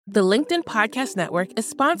The LinkedIn Podcast Network is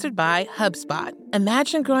sponsored by HubSpot.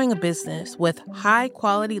 Imagine growing a business with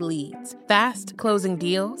high-quality leads, fast closing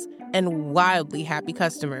deals, and wildly happy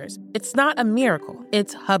customers. It's not a miracle,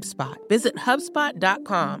 it's HubSpot. Visit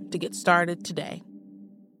HubSpot.com to get started today.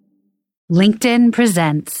 LinkedIn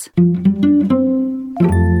presents.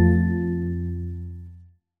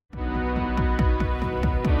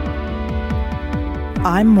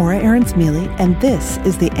 I'm Morra Aarons-Mele, and this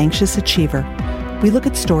is The Anxious Achiever. We look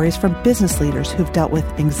at stories from business leaders who've dealt with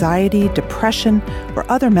anxiety, depression, or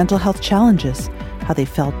other mental health challenges, how they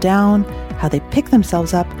fell down, how they pick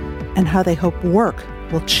themselves up, and how they hope work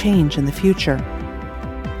will change in the future.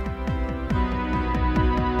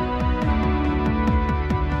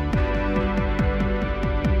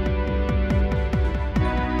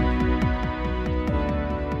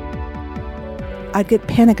 I'd get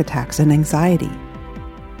panic attacks and anxiety,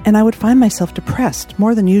 and I would find myself depressed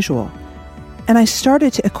more than usual. And I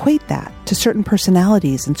started to equate that to certain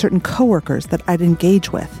personalities and certain coworkers that I'd engage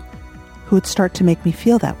with, who would start to make me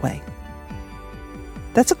feel that way.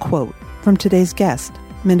 That's a quote from today's guest,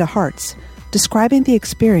 Minda Harts, describing the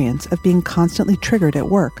experience of being constantly triggered at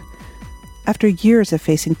work. After years of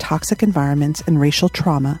facing toxic environments and racial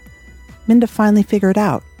trauma, Minda finally figured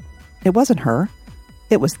out it wasn't her,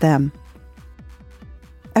 it was them.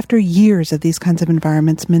 After years of these kinds of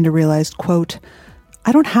environments, Minda realized, quote,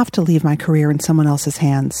 I don't have to leave my career in someone else's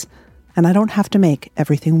hands, and I don't have to make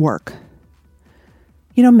everything work.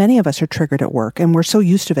 You know, many of us are triggered at work, and we're so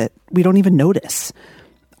used to it, we don't even notice.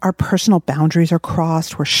 Our personal boundaries are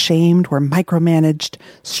crossed, we're shamed, we're micromanaged,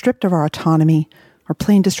 stripped of our autonomy, or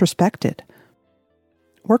plain disrespected.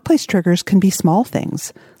 Workplace triggers can be small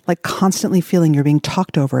things, like constantly feeling you're being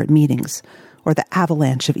talked over at meetings, or the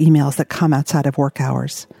avalanche of emails that come outside of work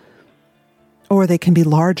hours. Or they can be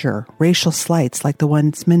larger, racial slights like the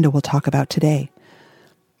ones Minda will talk about today.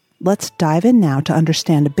 Let's dive in now to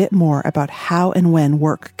understand a bit more about how and when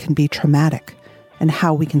work can be traumatic and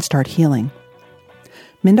how we can start healing.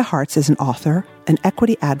 Minda Harts is an author, an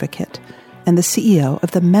equity advocate, and the CEO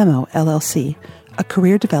of the Memo, LLC, a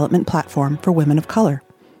career development platform for women of color.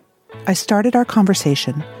 I started our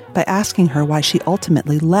conversation by asking her why she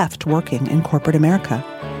ultimately left working in corporate America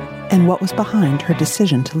and what was behind her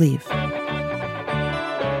decision to leave.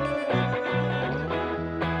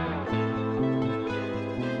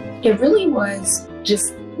 It really was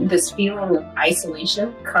just this feeling of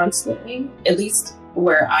isolation constantly, at least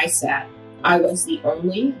where I sat. I was the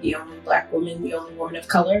only Black woman, the only woman of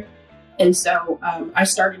color. And so I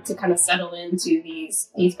started to kind of settle into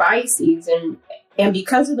these biases. And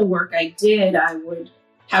because of the work I did, I would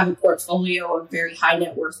have a portfolio of very high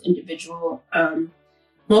net worth individual,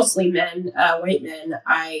 mostly men, white men.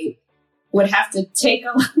 I would have to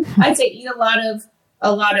eat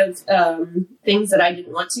a lot of things that I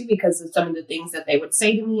didn't want to because of some of the things that they would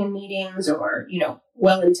say to me in meetings or,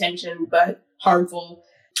 well-intentioned but harmful.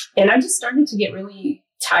 And I just started to get really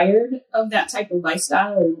tired of that type of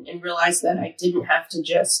lifestyle and realized that I didn't have to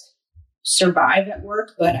just survive at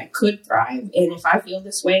work, but I could thrive. And if I feel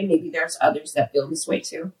this way, maybe there's others that feel this way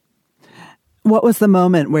too. What was the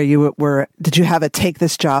moment where did you have a take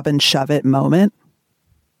this job and shove it moment?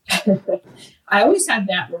 I always had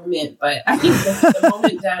that moment, but I think the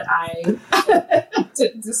moment that I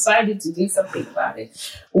decided to do something about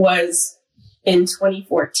it was in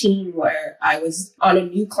 2014, where I was on a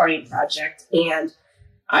new client project, and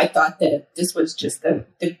I thought that this was just the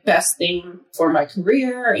best thing for my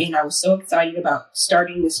career, and I was so excited about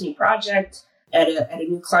starting this new project at a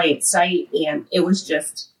new client site, and it was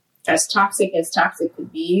just as toxic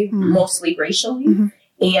could be, mostly racially,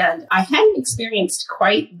 and I hadn't experienced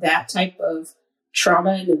quite that type of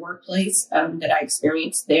trauma in the workplace that I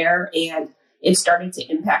experienced there. And it started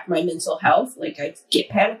to impact my mental health. Like I'd get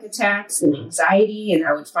panic attacks and anxiety, and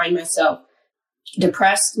I would find myself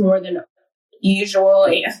depressed more than usual.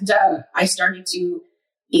 And I started to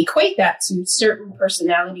equate that to certain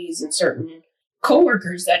personalities and certain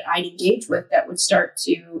coworkers that I'd engage with that would start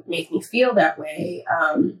to make me feel that way.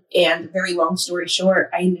 And very long story short,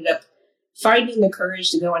 I ended up finding the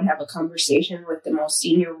courage to go and have a conversation with the most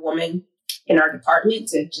senior woman in our department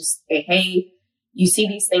to just say, hey, you see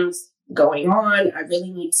these things going on. I really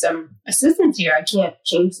need some assistance here. I can't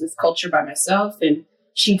change this culture by myself. And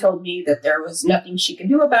she told me that there was nothing she could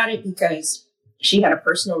do about it because she had a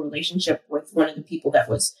personal relationship with one of the people that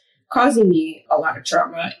was causing me a lot of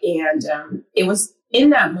trauma. And it was in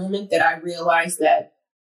that moment that I realized that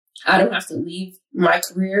I don't have to leave my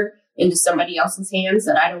career into somebody else's hands,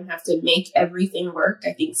 that I don't have to make everything work.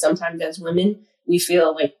 I think sometimes as women, we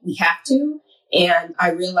feel like we have to. And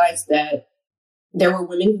I realized that there were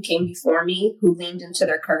women who came before me who leaned into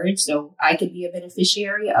their courage so I could be a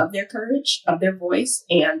beneficiary of their courage, of their voice.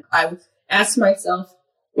 And I asked myself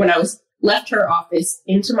when I was left her office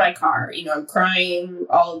into my car, I'm crying,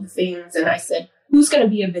 all of the things. And I said, who's going to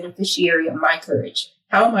be a beneficiary of my courage?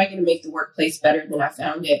 How am I going to make the workplace better than I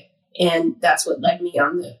found it? And that's what led me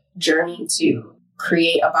on the journey to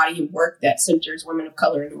create a body of work that centers women of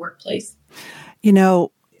color in the workplace.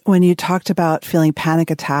 When you talked about feeling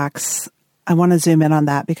panic attacks, I want to zoom in on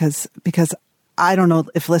that because I don't know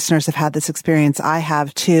if listeners have had this experience. I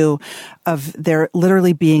have too, of there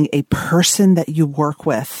literally being a person that you work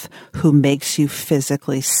with who makes you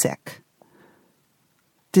physically sick.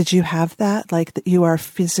 Did you have that? Like that you are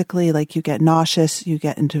physically, like you get nauseous, you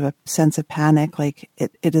get into a sense of panic. Like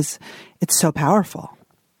it's so powerful.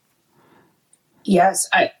 Yes.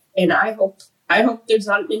 I hope there's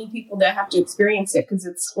not many people that have to experience it because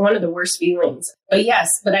it's one of the worst feelings.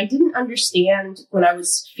 But I didn't understand when I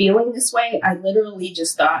was feeling this way. I literally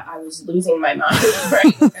just thought I was losing my mind,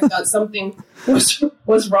 right? I thought something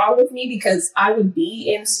was wrong with me because I would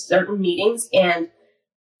be in certain meetings and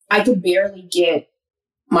I could barely get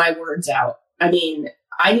my words out. I mean,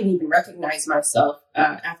 I didn't even recognize myself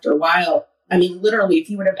after a while. I mean, literally, if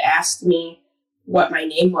you would have asked me what my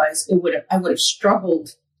name was, I would have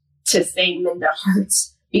struggled to say Minda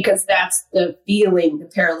Harts because that's the feeling, the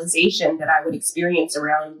paralyzation that I would experience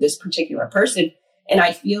around this particular person. And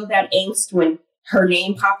I feel that angst when her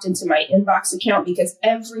name popped into my inbox account because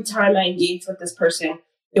every time I engaged with this person,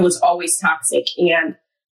 it was always toxic and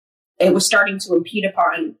it was starting to impede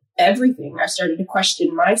upon everything. I started to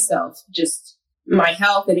question myself, just my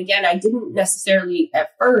health. And again, I didn't necessarily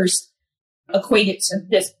at first equate it to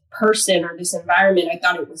this person or this environment. I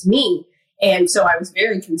thought it was me. And so I was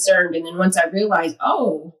very concerned. And then once I realized,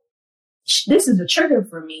 oh, this is a trigger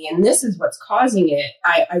for me and this is what's causing it,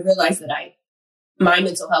 I realized that my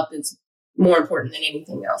mental health is more important than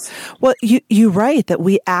anything else. Well, you write that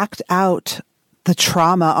we act out the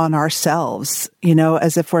trauma on ourselves,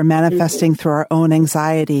 as if we're manifesting through our own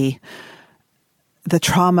anxiety, the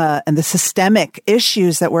trauma and the systemic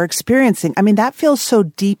issues that we're experiencing. I mean, that feels so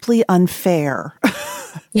deeply unfair.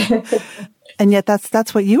 And yet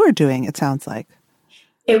that's what you were doing, it sounds like.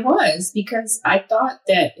 It was because I thought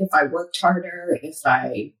that if I worked harder, if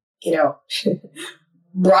I,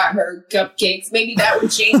 brought her cupcakes, maybe that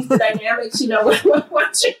would change the dynamics,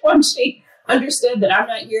 once she understood that I'm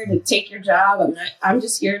not here to take your job. I'm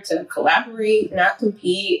just here to collaborate, not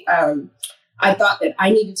compete. I thought that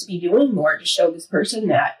I needed to be doing more to show this person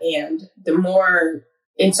that. And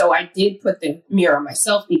so I did put the mirror on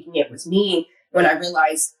myself thinking it was me when I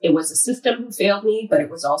realized it was a system who failed me, but it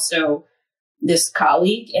was also this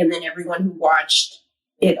colleague and then everyone who watched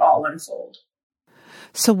it all unfold.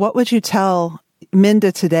 So what would you tell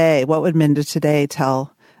Minda today? What would Minda today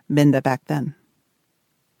tell Minda back then?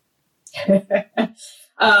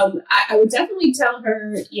 I would definitely tell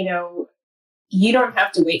her, you don't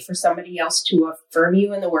have to wait for somebody else to affirm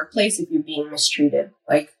you in the workplace if you're being mistreated.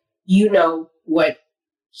 Like, what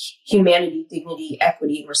humanity, dignity,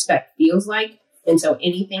 equity, and respect feels like. And so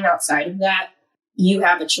anything outside of that, you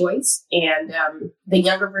have a choice. And the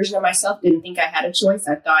younger version of myself didn't think I had a choice.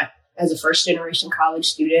 I thought as a first generation college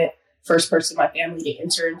student, first person in my family to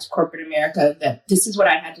enter into corporate America, that this is what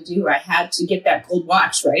I had to do. I had to get that gold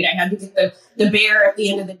watch, right? I had to get the bear at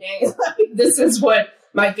the end of the day. This is what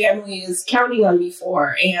my family is counting on me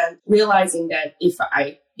for. And realizing that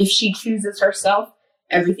if she chooses herself,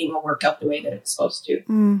 everything will work out the way that it's supposed to.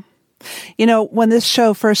 Mm. When this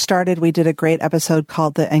show first started, we did a great episode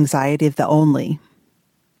called The Anxiety of the Only.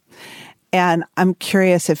 And I'm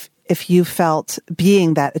curious if you felt,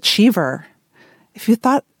 being that achiever, if you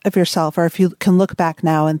thought of yourself, or if you can look back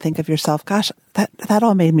now and think of yourself, gosh, that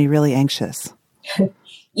all made me really anxious.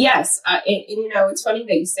 Yes. It's funny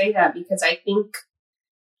that you say that because I think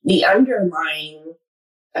the underlying,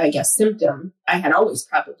 symptom, I had always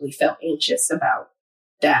probably felt anxious about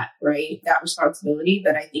that, right? That responsibility.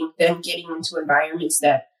 But I think then getting into environments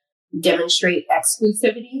that demonstrate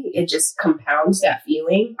exclusivity, it just compounds that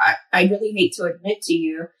feeling. I really hate to admit to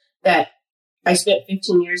you that I spent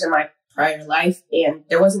 15 years in my prior life and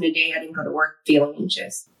there wasn't a day I didn't go to work feeling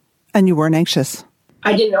anxious. And you weren't anxious?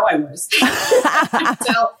 I didn't know I was. Till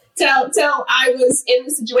I was in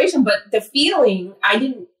the situation. But the feeling, I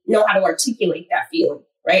didn't know how to articulate that feeling,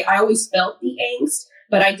 right? I always felt the angst,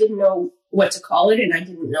 but I didn't know what to call it and I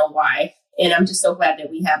didn't know why. And I'm just so glad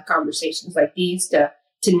that we have conversations like these to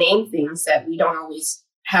name things that we don't always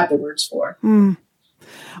have the words for. Mm.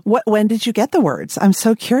 When did you get the words? I'm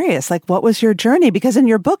so curious. Like, what was your journey? Because in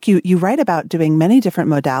your book, you write about doing many different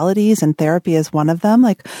modalities, and therapy is one of them.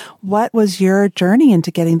 Like, what was your journey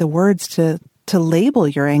into getting the words to label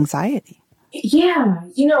your anxiety? Yeah.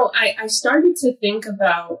 I started to think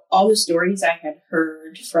about all the stories I had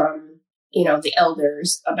heard from, the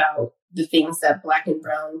elders about the things that Black and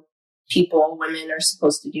brown people, women are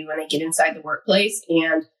supposed to do when they get inside the workplace.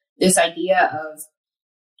 And this idea of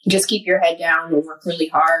just keep your head down and work really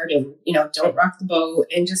hard and, don't rock the boat,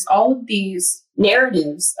 and just all of these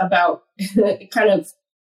narratives about kind of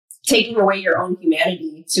taking away your own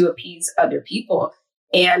humanity to appease other people.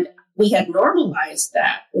 And we had normalized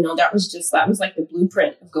that. That was like the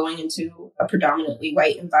blueprint of going into a predominantly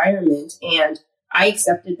white environment. And I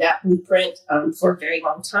accepted that blueprint for a very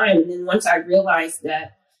long time. And then once I realized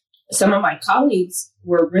that some of my colleagues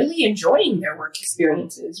were really enjoying their work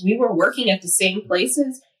experiences, we were working at the same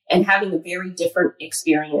places and having a very different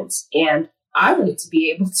experience. And I wanted to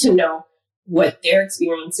be able to know what their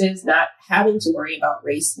experience is, not having to worry about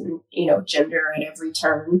race and, gender at every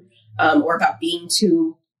turn, or about being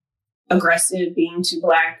too aggressive, being too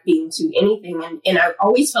Black, being too anything. And I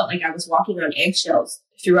always felt like I was walking on eggshells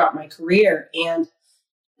throughout my career. And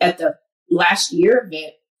at the last year of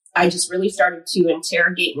it, I just really started to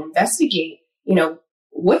interrogate and investigate,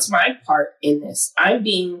 what's my part in this? I'm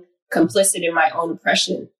being complicit in my own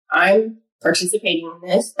oppression. I'm participating in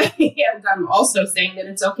this. And I'm also saying that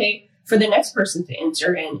it's okay for the next person to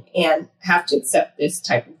enter in and have to accept this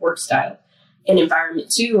type of work style and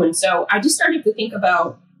environment too. And so I just started to think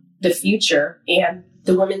about the future and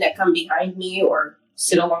the women that come behind me or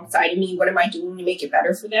sit alongside of me. What am I doing to make it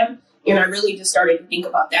better for them? And I really just started to think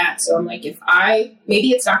about that. So I'm like,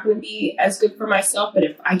 maybe it's not going to be as good for myself, but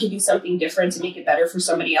if I can do something different to make it better for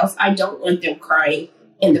somebody else, I don't want them crying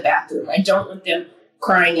in the bathroom. I don't want them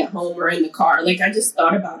crying at home or in the car. Like, I just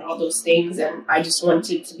thought about all those things, and I just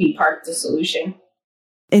wanted to be part of the solution.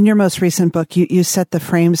 In your most recent book, you set the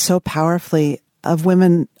frame so powerfully of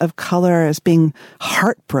women of color as being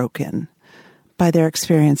heartbroken by their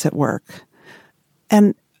experience at work.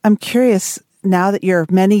 And I'm curious, now that you're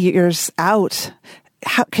many years out,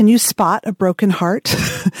 how can you spot a broken heart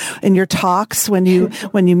in your talks when you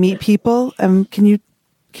meet people? Can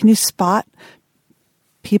you spot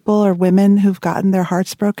people or women who've gotten their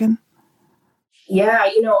hearts broken? Yeah,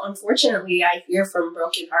 unfortunately, I hear from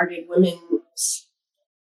brokenhearted women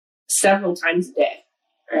several times a day,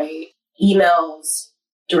 right? Emails,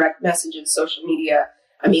 direct messages, social media.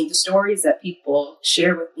 I mean, the stories that people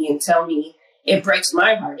share with me and tell me, it breaks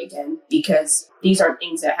my heart again, because these aren't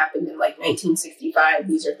things that happened in 1965.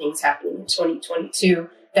 These are things happening in 2022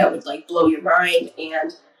 that would blow your mind.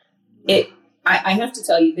 And I have to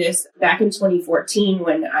tell you this, back in 2014,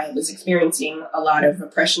 when I was experiencing a lot of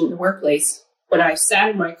oppression in the workplace, when I sat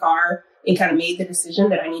in my car and kind of made the decision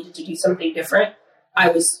that I needed to do something different, I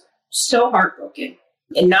was so heartbroken.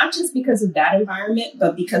 And not just because of that environment,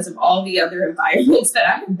 but because of all the other environments that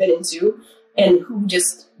I have been into and who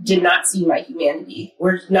just did not see my humanity,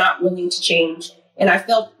 were not willing to change. And I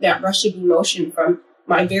felt that rush of emotion from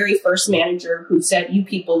my very first manager, who said, "You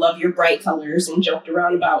people love your bright colors," and joked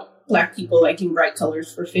around about Black people liking bright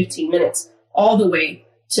colors for 15 minutes, all the way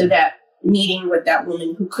to that meeting with that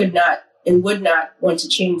woman who could not and would not want to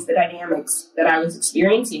change the dynamics that I was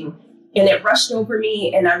experiencing. And it rushed over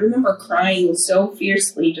me. And I remember crying so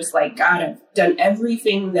fiercely, just like, God, I've done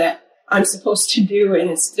everything that I'm supposed to do, and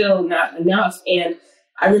it's still not enough. And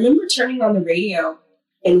I remember turning on the radio,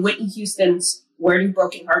 and Whitney Houston's "Where Do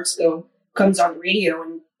Broken Hearts Go" comes on the radio.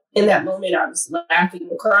 And in that moment, I was laughing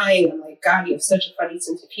and crying. I'm like, God, you have such a funny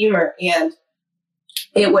sense of humor. And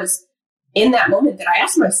it was in that moment that I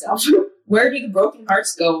asked myself, where do the broken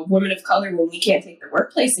hearts go of women of color when we can't take the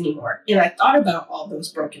workplace anymore? And I thought about all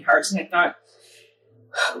those broken hearts, and I thought,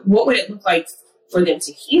 what would it look like for them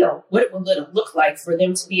to heal? What will it look like for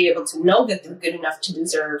them to be able to know that they're good enough to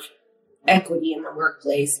deserve equity in the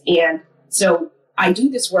workplace? And so I do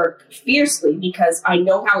this work fiercely because I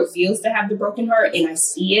know how it feels to have the broken heart, and I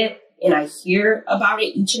see it and I hear about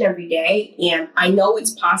it each and every day. And I know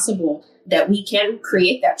it's possible that we can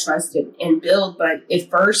create that trust and build, but it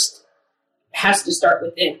first has to start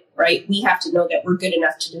within, right? We have to know that we're good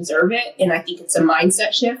enough to deserve it. And I think it's a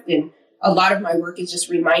mindset shift. And a lot of my work is just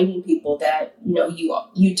reminding people that,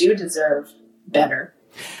 you do deserve better.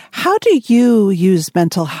 How do you use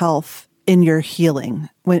mental health in your healing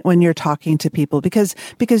when you're talking to people? Because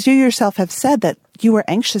you yourself have said that you were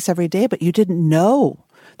anxious every day, but you didn't know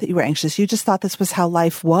that you were anxious. You just thought this was how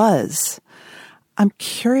life was. I'm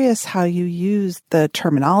curious how you use the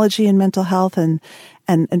terminology in mental health and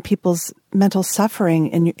people's mental suffering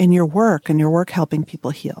in your work and your work helping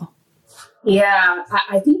people heal? Yeah,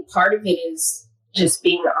 I think part of it is just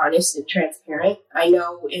being honest and transparent. I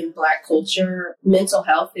know in Black culture, mental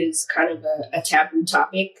health is kind of a taboo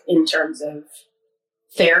topic in terms of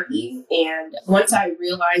therapy. And once I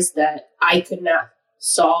realized that I could not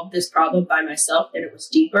solve this problem by myself, that it was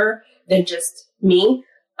deeper than just me,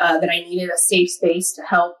 that I needed a safe space to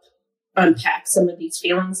help unpack some of these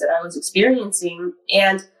feelings that I was experiencing.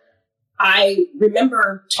 And I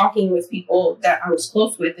remember talking with people that I was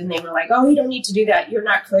close with, and they were like, oh, you don't need to do that. You're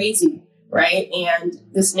not crazy, right? And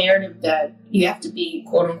this narrative that you have to be,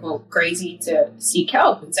 quote unquote, crazy to seek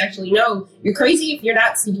help. It's actually, no, you're crazy if you're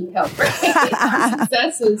not seeking help, right?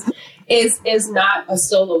 Success is not a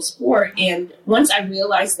solo sport. And once I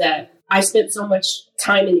realized that I spent so much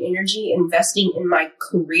time and energy investing in my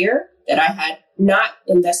career that I had not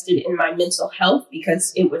invested in my mental health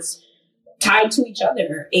because it was tied to each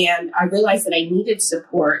other. And I realized that I needed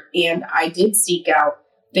support, and I did seek out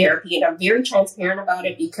therapy. And I'm very transparent about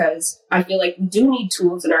it because I feel like we do need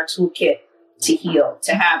tools in our toolkit to heal,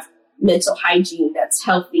 to have mental hygiene that's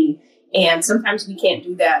healthy. And sometimes we can't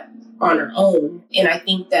do that on our own. And I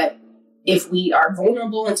think that if we are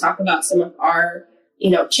vulnerable and talk about some of our,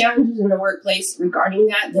 challenges in the workplace regarding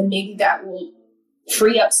that, then maybe that will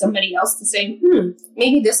free up somebody else to say,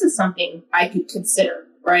 maybe this is something I could consider.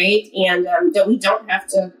 Right. And that we don't have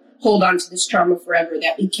to hold on to this trauma forever,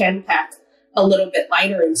 that we can pack a little bit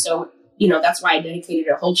lighter. And so, that's why I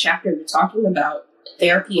dedicated a whole chapter to talking about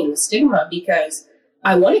therapy and the stigma, because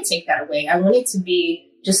I want to take that away. I want it to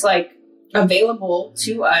be just like available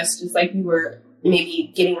to us, just like we were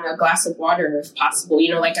maybe getting a glass of water if possible.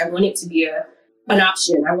 I want it to be an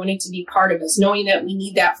option. I want it to be part of us, knowing that we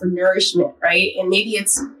need that for nourishment. Right. And maybe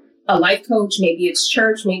it's a life coach, maybe it's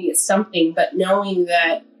church, maybe it's something, but knowing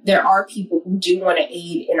that there are people who do want to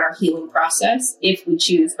aid in our healing process if we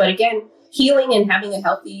choose. But again, healing and having a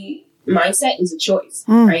healthy mindset is a choice,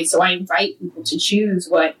 right? So I invite people to choose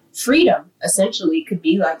what freedom essentially could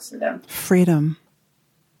be like for them. Freedom.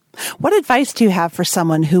 What advice do you have for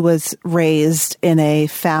someone who was raised in a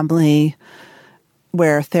family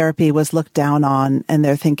where therapy was looked down on, and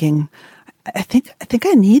they're thinking, I think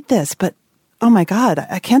I need this, but oh my God,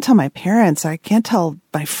 I can't tell my parents. I can't tell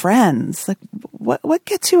my friends. Like, what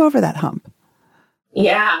gets you over that hump?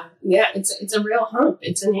 Yeah, it's a real hump.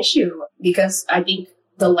 It's an issue because I think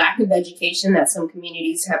the lack of education that some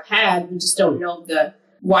communities have had, we just don't know the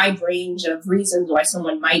wide range of reasons why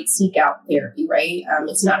someone might seek out therapy, right?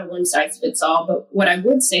 It's not a one size fits all. But what I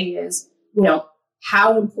would say is,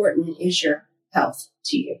 how important is your health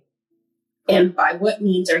to you? And by what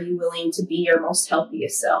means are you willing to be your most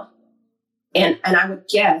healthiest self? And I would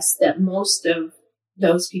guess that most of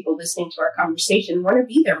those people listening to our conversation want to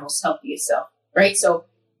be their most healthiest self, right? So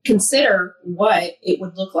consider what it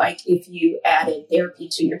would look like if you added therapy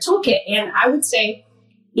to your toolkit. And I would say,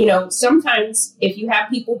 sometimes if you have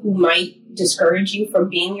people who might discourage you from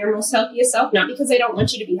being your most healthiest self, not because they don't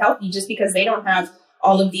want you to be healthy, just because they don't have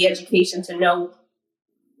all of the education to know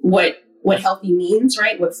what healthy means,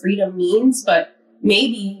 right? What freedom means, but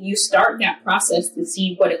maybe you start that process to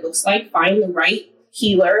see what it looks like, find the right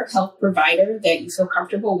healer, health provider that you feel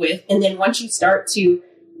comfortable with. And then once you start to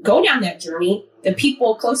go down that journey, the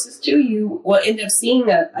people closest to you will end up seeing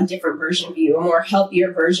a different version of you, a more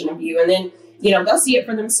healthier version of you. And then, they'll see it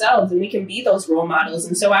for themselves, and we can be those role models.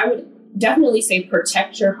 And so I would definitely say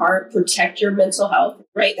protect your heart, protect your mental health,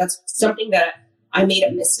 right? That's something that I made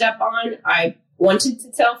a misstep on. I wanted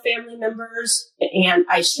to tell family members, and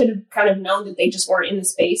I should have kind of known that they just weren't in the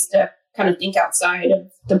space to kind of think outside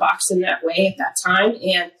of the box in that way at that time.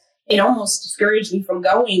 And it almost discouraged me from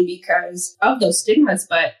going because of those stigmas.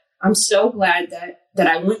 But I'm so glad that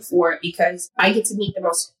I went for it because I get to meet the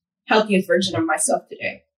most healthiest version of myself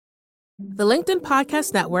today. The LinkedIn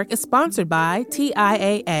Podcast Network is sponsored by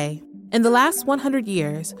TIAA. In the last 100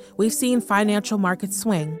 years, we've seen financial markets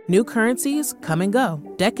swing, new currencies come and go,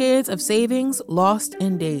 decades of savings lost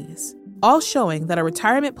in days, all showing that a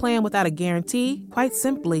retirement plan without a guarantee, quite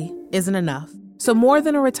simply, isn't enough. So more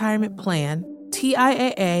than a retirement plan,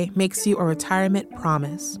 TIAA makes you a retirement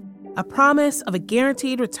promise. A promise of a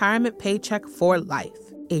guaranteed retirement paycheck for life.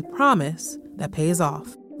 A promise that pays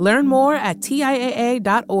off. Learn more at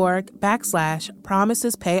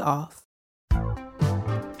TIAA.org/promisespayoff.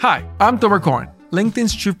 Hi, I'm Tomer Cohen,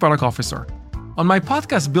 LinkedIn's Chief Product Officer. On my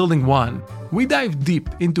podcast, Building One, we dive deep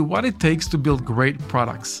into what it takes to build great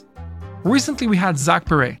products. Recently, we had Zach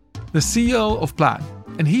Perret, the CEO of Plaid,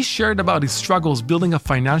 and he shared about his struggles building a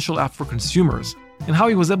financial app for consumers and how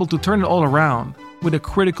he was able to turn it all around with a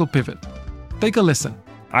critical pivot. Take a listen.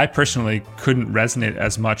 I personally couldn't resonate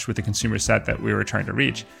as much with the consumer set that we were trying to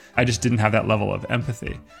reach. I just didn't have that level of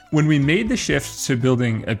empathy. When we made the shift to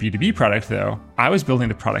building a B2B product, though, I was building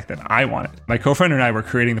the product that I wanted. My co-founder and I were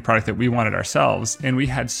creating the product that we wanted ourselves, and we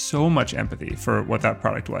had so much empathy for what that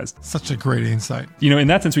product was. Such a great insight. In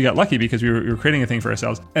that sense, we got lucky because we were creating a thing for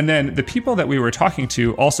ourselves. And then the people that we were talking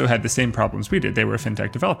to also had the same problems we did. They were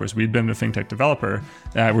fintech developers. We'd been a fintech developer.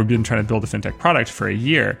 We'd been trying to build a fintech product for a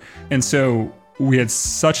year. And so we had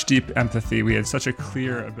such deep empathy. We had such a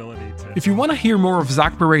clear ability to... If you want to hear more of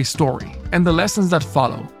Zach Perret's story and the lessons that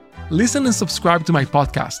follow, listen and subscribe to my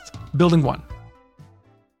podcast, Building One.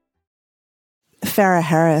 Farah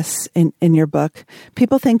Harris, in your book,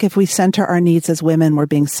 people think if we center our needs as women, we're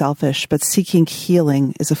being selfish, but seeking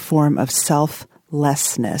healing is a form of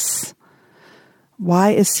selflessness.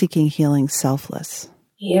 Why is seeking healing selfless?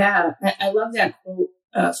 Yeah, I love that quote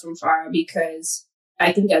from Farah, because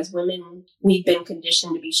I think as women, we've been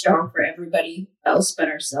conditioned to be strong for everybody else but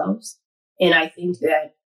ourselves. And I think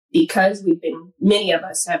that because many of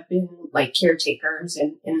us have been like caretakers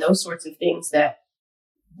and those sorts of things, that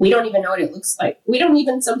we don't even know what it looks like. We don't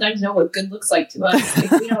even sometimes know what good looks like to us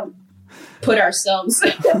if we don't put ourselves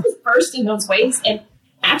first in those ways. And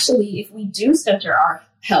actually, if we do center our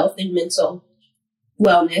health and mental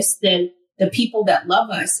wellness, then the people that love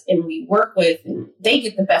us and we work with, and they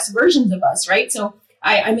get the best versions of us, right? So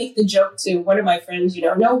I make the joke to one of my friends,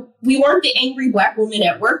 no, we weren't the angry Black woman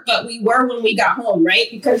at work, but we were when we got home, right?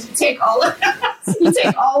 Because you take all of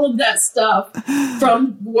that stuff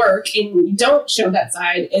from work and you don't show that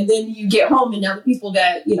side. And then you get home and now the people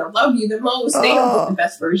that, love you the most, they don't get the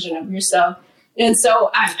best version of yourself. And so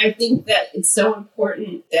I think that it's so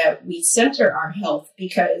important that we center our health,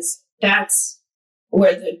 because that's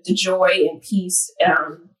where the joy and peace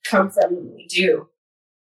come from when we do.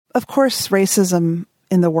 Of course, racism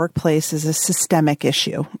in the workplace is a systemic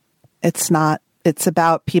issue. It's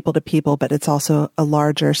about people to people, but it's also a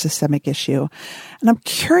larger systemic issue. And I'm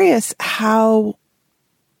curious how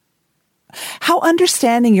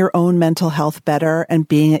understanding your own mental health better and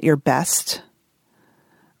being at your best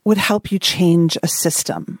would help you change a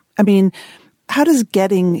system. I mean, how does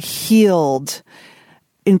getting healed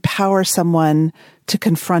empower someone to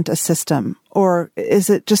confront a system? Or is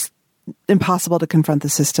it just impossible to confront the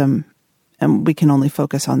system and we can only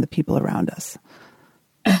focus on the people around us?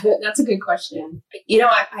 That's a good question.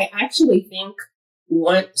 I actually think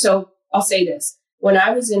so I'll say this. When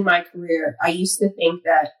I was in my career, I used to think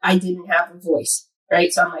that I didn't have a voice,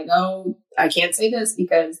 right? So I'm like, oh, I can't say this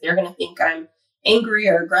because they're going to think I'm angry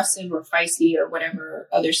or aggressive or feisty or whatever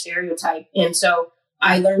other stereotype. And so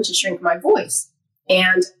I learned to shrink my voice.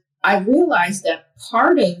 And I realized that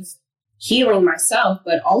part of healing myself,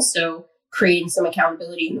 but also creating some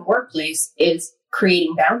accountability in the workplace, is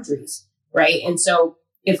creating boundaries, right? And so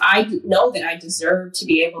if I know that I deserve to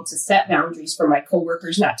be able to set boundaries for my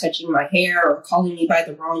coworkers not touching my hair or calling me by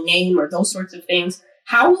the wrong name or those sorts of things,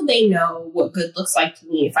 how will they know what good looks like to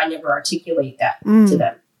me if I never articulate that to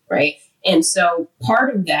them, right? And so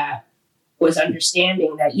part of that was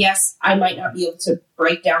understanding that, yes, I might not be able to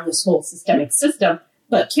break down this whole systemic system,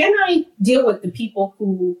 but can I deal with the people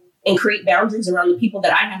and create boundaries around the people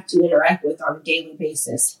that I have to interact with on a daily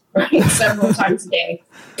basis, right? Several times a day.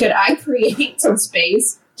 Could I create some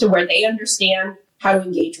space to where they understand how to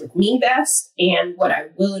engage with me best and what I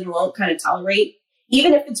will and won't kind of tolerate,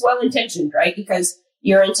 even if it's well-intentioned, right? Because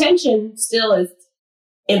your intention still is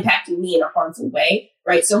impacting me in a harmful way,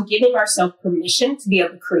 right? So giving ourselves permission to be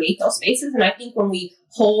able to create those spaces. And I think when we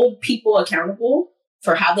hold people accountable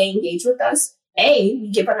for how they engage with us, we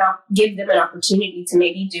give them an opportunity to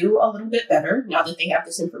maybe do a little bit better now that they have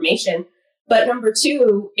this information. But number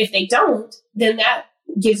two, if they don't, then that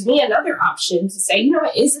gives me another option to say, you know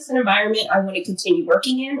what, is this an environment I want to continue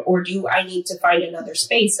working in, or do I need to find another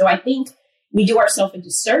space? So I think we do ourselves a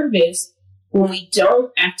disservice when we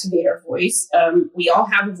don't activate our voice. We all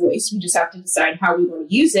have a voice. We just have to decide how we want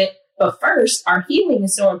to use it. But first, our healing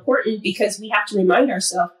is so important because we have to remind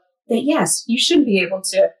ourselves that, yes, you should be able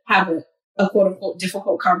to have a quote unquote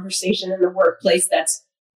difficult conversation in the workplace that's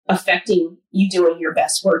affecting you doing your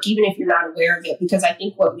best work, even if you're not aware of it. Because I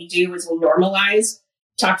think what we do is we normalize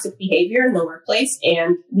toxic behavior in the workplace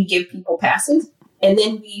and we give people passes and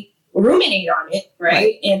then we ruminate on it,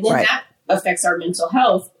 right? And then that affects our mental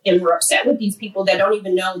health. And we're upset with these people that don't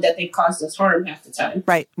even know that they've caused us harm half the time.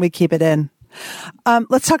 Right. We keep it in.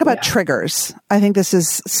 Let's talk about triggers. I think this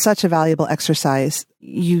is such a valuable exercise.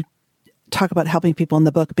 You talk about helping people in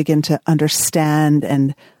the book begin to understand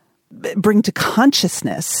and bring to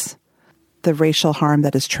consciousness the racial harm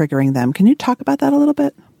that is triggering them. Can you talk about that a little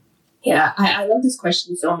bit? Yeah, I love this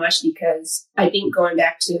question so much because I think going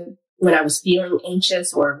back to when I was feeling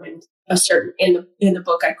anxious, or when in the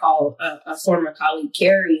book I call a former colleague,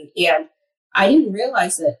 Carrie, and I didn't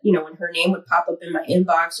realize that, when her name would pop up in my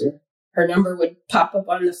inbox, or her number would pop up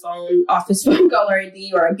on the phone, office phone caller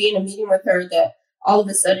ID, or I'd be in a meeting with her, that all of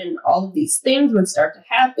a sudden all of these things would start to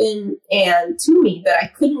happen and to me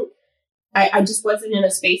that I just wasn't in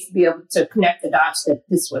a space to be able to connect the dots that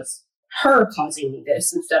this was her causing me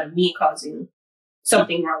this instead of me causing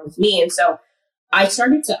something wrong with me. And so I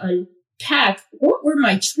started to unpack what were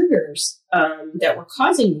my triggers that were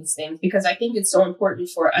causing these things, because I think it's so important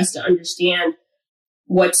for us to understand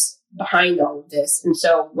what's behind all of this. And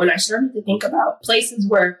so when I started to think about places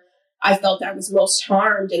where I felt I was most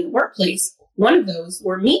harmed in the workplace, one of those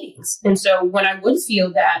were meetings. And so when I would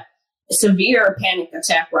feel that severe panic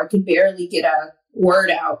attack where I could barely get a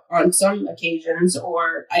word out on some occasions,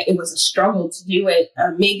 or it was a struggle to do it,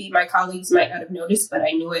 maybe my colleagues might not have noticed, but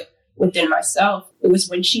I knew it within myself. It was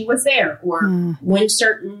when she was there, or when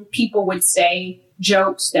certain people would say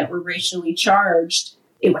jokes that were racially charged.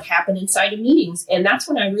 It would happen inside of meetings. And that's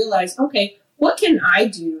when I realized, okay, what can I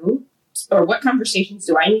do, or what conversations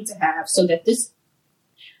do I need to have so that this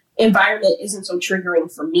environment isn't so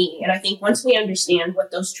triggering for me? And I think once we understand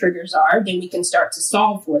what those triggers are, then we can start to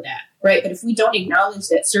solve for that, right? But if we don't acknowledge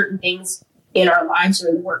that certain things in our lives or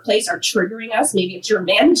in the workplace are triggering us, maybe it's your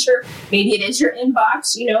manager, maybe it is your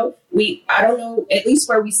inbox, I don't know, at least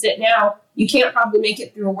where we sit now, you can't probably make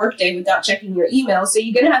it through a workday without checking your email. So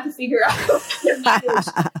you're going to have to figure out how to manage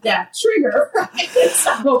that trigger,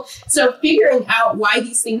 right? So figuring out why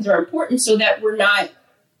these things are important so that we're not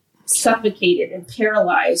suffocated and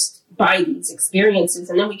paralyzed by these experiences.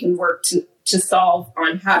 And then we can work to solve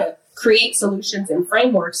on how to create solutions and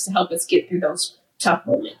frameworks to help us get through those tough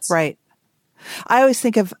moments. Right. I always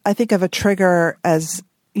think of a trigger as,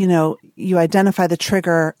 you identify the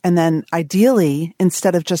trigger, and then ideally,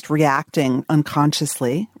 instead of just reacting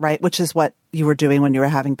unconsciously, right, which is what you were doing when you were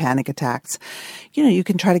having panic attacks, you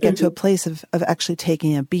can try to get to a place of actually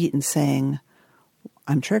taking a beat and saying,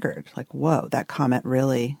 I'm triggered. Like, whoa, that comment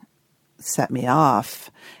really set me off.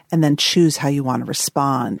 And then choose how you want to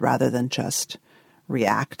respond rather than just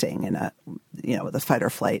reacting in the fight or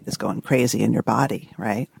flight is going crazy in your body,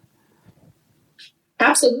 right?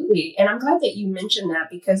 Absolutely. And I'm glad that you mentioned that,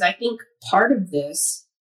 because I think part of this,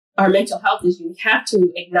 our mental health, is you have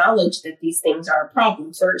to acknowledge that these things are a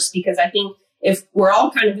problem first, because I think if we're all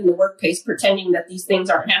kind of in the workplace pretending that these things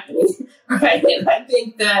aren't happening, right? And I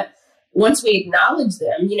think that once we acknowledge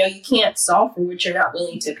them, you can't solve for what you're not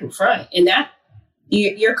willing to confront. And that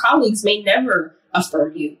your colleagues may never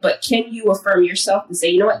affirm you, but can you affirm yourself to say,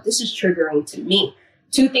 you know what, this is triggering to me?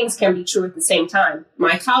 Two things can be true at the same time.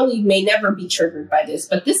 My colleague may never be triggered by this,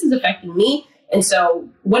 but this is affecting me. And so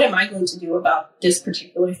what am I going to do about this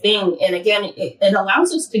particular thing? And again, it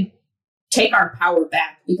allows us to take our power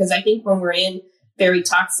back, because I think when we're in very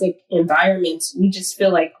toxic environments, we just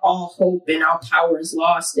feel like all hope and all power is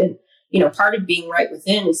lost. And, part of being right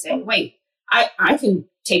within is saying, wait, I can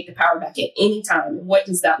take the power back at any time. And what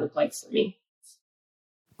does that look like for me?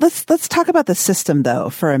 Let's talk about the system, though,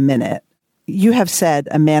 for a minute. You have said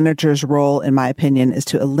a manager's role, in my opinion, is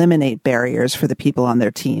to eliminate barriers for the people on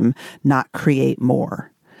their team, not create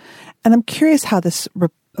more. And I'm curious how this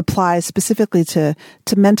applies specifically to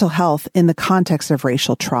mental health in the context of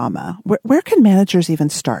racial trauma. Where can managers even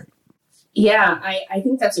start? Yeah, I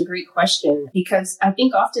think that's a great question, because I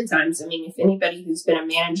think oftentimes, if anybody who's been a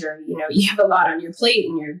manager, you have a lot on your plate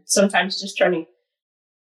and you're sometimes just trying to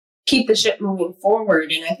keep the ship moving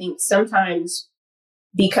forward. And I think sometimes,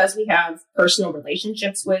 because we have personal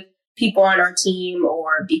relationships with people on our team,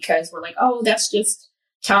 or because we're like, oh, that's just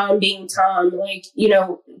Tom being Tom,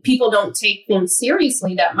 people don't take things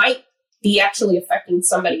seriously that might be actually affecting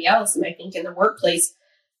somebody else. And I think in the workplace,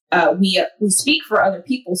 we speak for other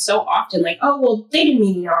people so often, like, oh, well, they didn't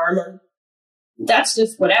mean any harm, or that's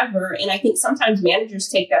just whatever. And I think sometimes managers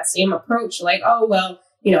take that same approach, like, oh, well,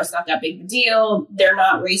 it's not that big of a deal. They're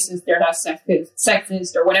not racist. They're not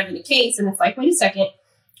sexist, or whatever the case. And it's like, wait a second.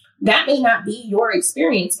 That may not be your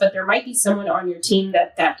experience, but there might be someone on your team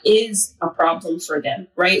that is a problem for them,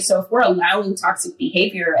 right? So if we're allowing toxic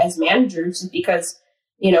behavior as managers because,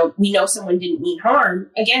 we know someone didn't mean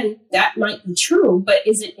harm, again, that might be true, but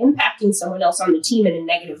is it impacting someone else on the team in a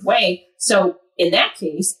negative way? So in that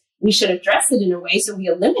case, we should address it in a way so we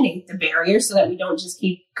eliminate the barrier so that we don't just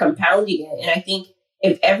keep compounding it. And I think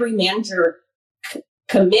if every manager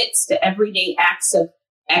commits to everyday acts of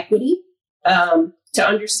equity, to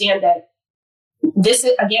understand that this,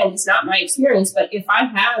 again, is not my experience, but if I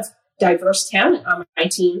have diverse talent on my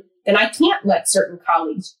team, then I can't let certain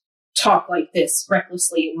colleagues talk like this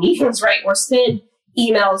recklessly in meetings, right? Or send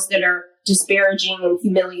emails that are disparaging and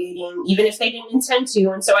humiliating, even if they didn't intend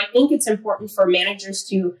to. And so I think it's important for managers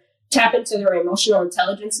to tap into their emotional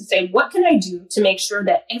intelligence and say, what can I do to make sure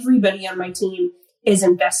that everybody on my team is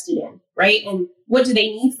invested in, right? And what do they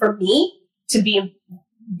need from me to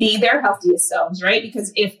be their healthiest selves, right?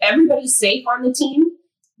 Because if everybody's safe on the team,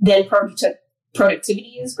 then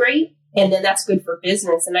productivity is great. And then that's good for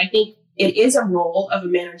business. And I think it is a role of a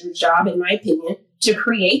manager's job, in my opinion, to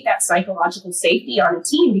create that psychological safety on a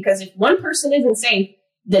team, because if one person isn't safe,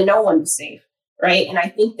 then no one is safe, right? And I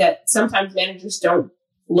think that sometimes managers don't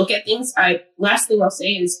look at things. Last thing I'll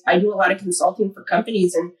say is I do a lot of consulting for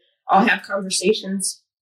companies, and I'll have conversations,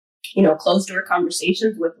 closed door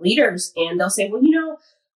conversations with leaders, and they'll say, well,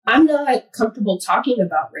 I'm not comfortable talking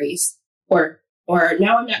about race, or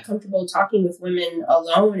now I'm not comfortable talking with women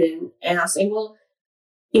alone. And I'll say, well,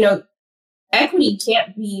 equity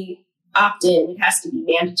can't be opt-in. It has to be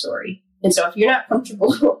mandatory. And so if you're not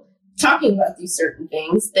comfortable talking about these certain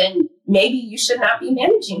things, then maybe you should not be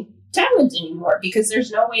managing talent anymore, because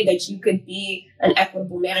there's no way that you could be an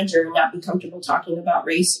equitable manager and not be comfortable talking about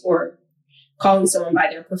race or calling someone by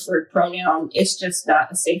their preferred pronoun. It's just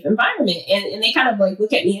not a safe environment. And they kind of like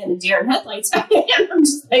look at me in a deer in headlights. And I'm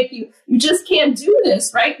just like, you just can't do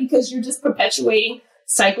this, right? Because you're just perpetuating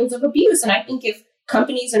cycles of abuse. And I think if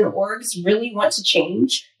companies and orgs really want to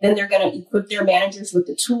change, then they're going to equip their managers with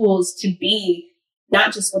the tools to be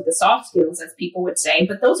not just with the soft skills, as people would say,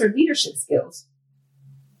 but those are leadership skills.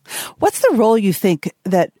 What's the role you think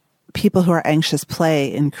that people who are anxious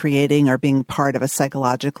play in creating or being part of a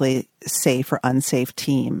psychologically safe or unsafe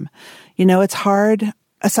team? It's hard.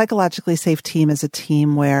 A psychologically safe team is a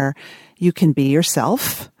team where you can be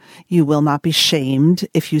yourself. You will not be shamed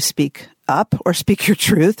if you speak up or speak your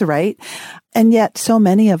truth, right? And yet so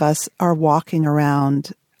many of us are walking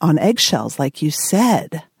around on eggshells, like you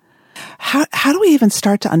said. How do we even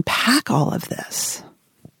start to unpack all of this?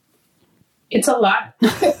 It's a lot.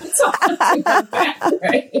 It's a lot to unpack,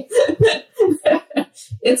 right?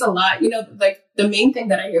 It's a lot. Like the main thing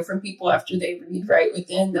that I hear from people after they read Right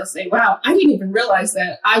Within, they'll say, wow, I didn't even realize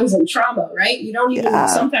that I was in trauma, right? You don't even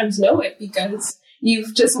sometimes know it because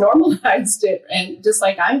you've just normalized it, and just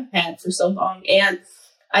like I've had for so long. And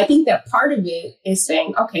I think that part of it is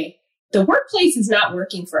saying, okay, the workplace is not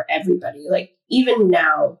working for everybody. Like even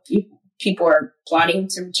now, people are plotting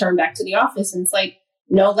to return back to the office, and it's like,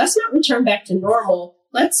 no, let's not return back to normal.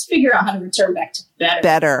 Let's figure out how to return back to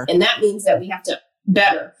better. And that means that we have to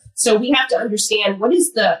better. So we have to understand, what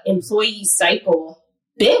is the employee cycle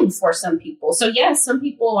been for some people? So yes, some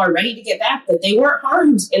people are ready to get back, but they weren't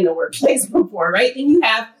harmed in the workplace before, right? Then you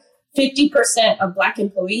have 50% of Black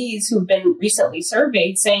employees who've been recently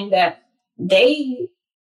surveyed saying that they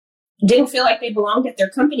didn't feel like they belonged at their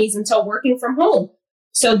companies until working from home.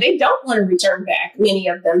 So they don't want to return back. Many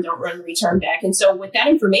of them don't want to return back. And so with that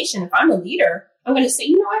information, if I'm a leader, I'm going to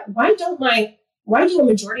say, why do a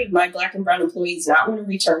majority of my Black and brown employees not want to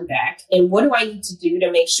return back? And what do I need to do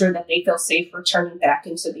to make sure that they feel safe returning back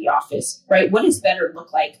into the office, right? What does better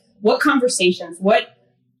look like? What conversations, what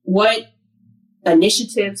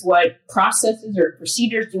initiatives, what processes or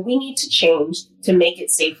procedures do we need to change to make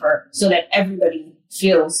it safer so that everybody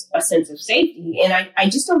feels a sense of safety? And I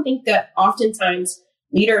just don't think that oftentimes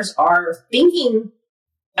leaders are thinking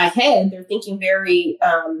ahead. They're thinking very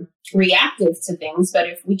reactive to things. But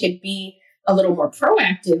if we could be a little more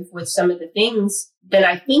proactive with some of the things, then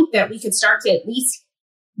I think that we could start to at least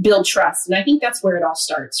build trust. And I think that's where it all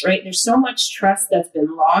starts, right? There's so much trust that's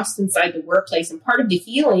been lost inside the workplace. And part of the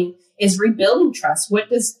healing is rebuilding trust. What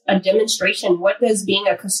does being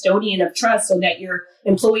a custodian of trust, so that your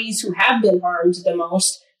employees who have been harmed the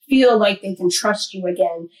most feel like they can trust you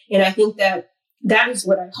again? And I think that is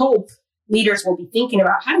what I hope leaders will be thinking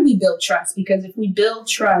about. How do we build trust? Because if we build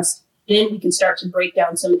trust, then we can start to break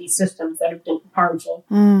down some of these systems that have been harmful.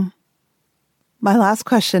 My last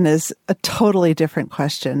question is a totally different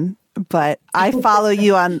question, but I follow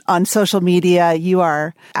you on social media. You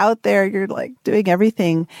are out there. You're like doing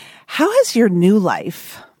everything. How has your new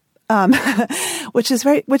life, which is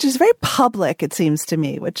very public, it seems to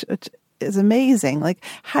me, which is amazing. Like,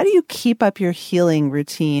 how do you keep up your healing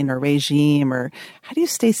routine or regime, or how do you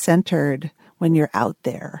stay centered when you're out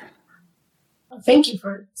there? Thank you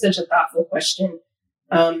for such a thoughtful question.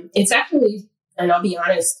 It's actually, and I'll be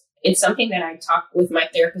honest, it's something that I talk with my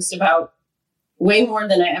therapist about way more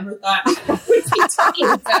than I ever thought I would be talking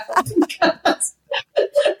about,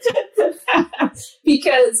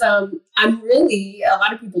 because I'm really, a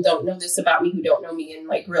lot of people don't know this about me who don't know me in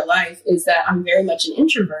like real life, is that I'm very much an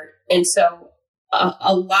introvert. And so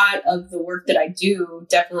a lot of the work that I do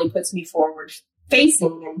definitely puts me forward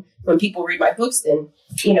facing. And when people read my books, then,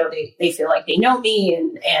 they feel like they know me.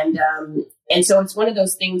 And so it's one of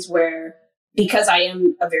those things where, because I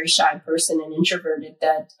am a very shy person and introverted,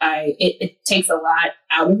 that it takes a lot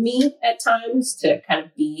out of me at times to kind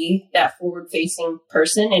of be that forward-facing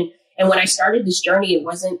person. And when I started this journey, it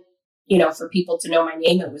wasn't, for people to know my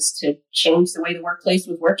name. It was to change the way the workplace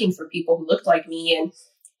was working for people who looked like me.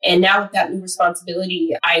 And now with that new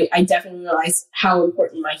responsibility, I definitely realize how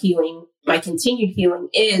important my continued healing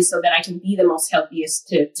is, so that I can be the most healthiest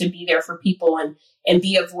to be there for people and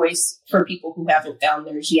be a voice for people who haven't found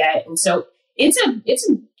theirs yet. And so it's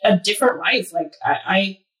a different life. Like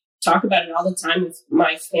I talk about it all the time with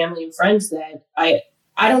my family and friends, that I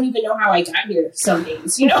don't even know how I got here some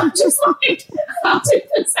days, just like, how did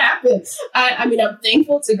this happen? I mean, I'm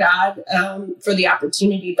thankful to God for the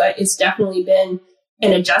opportunity, but it's definitely been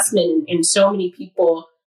an adjustment. And so many people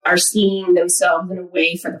are seeing themselves in a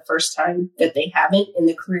way for the first time that they haven't in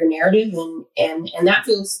the career narrative. And that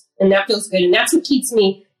feels good. And that's what keeps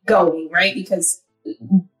me going, right? Because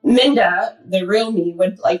Minda, the real me,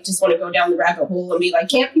 would just want to go down the rabbit hole and be like,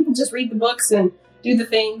 can't people just read the books and do the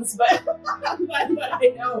things? But I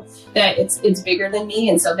know that it's bigger than me.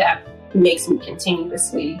 And so that makes me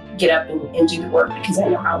continuously get up and do the work, because I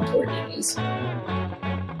know how important it is.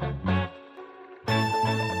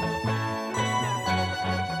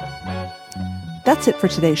 That's it for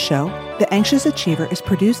today's show. The Anxious Achiever is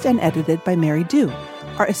produced and edited by Mary Dew.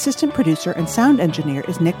 Our assistant producer and sound engineer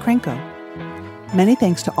is Nick Krenko. Many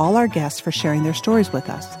thanks to all our guests for sharing their stories with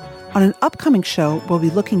us. On an upcoming show, we'll be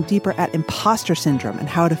looking deeper at imposter syndrome and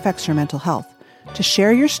how it affects your mental health. To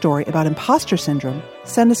share your story about imposter syndrome,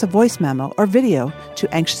 send us a voice memo or video to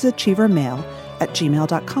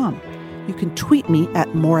anxiousachievermail@gmail.com. You can tweet me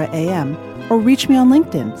at Morra AM or reach me on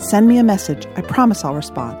LinkedIn. Send me a message. I promise I'll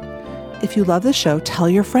respond. If you love the show, tell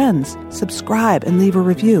your friends, subscribe, and leave a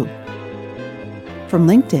review. From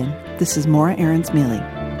LinkedIn, this is Morra Aarons-Mele.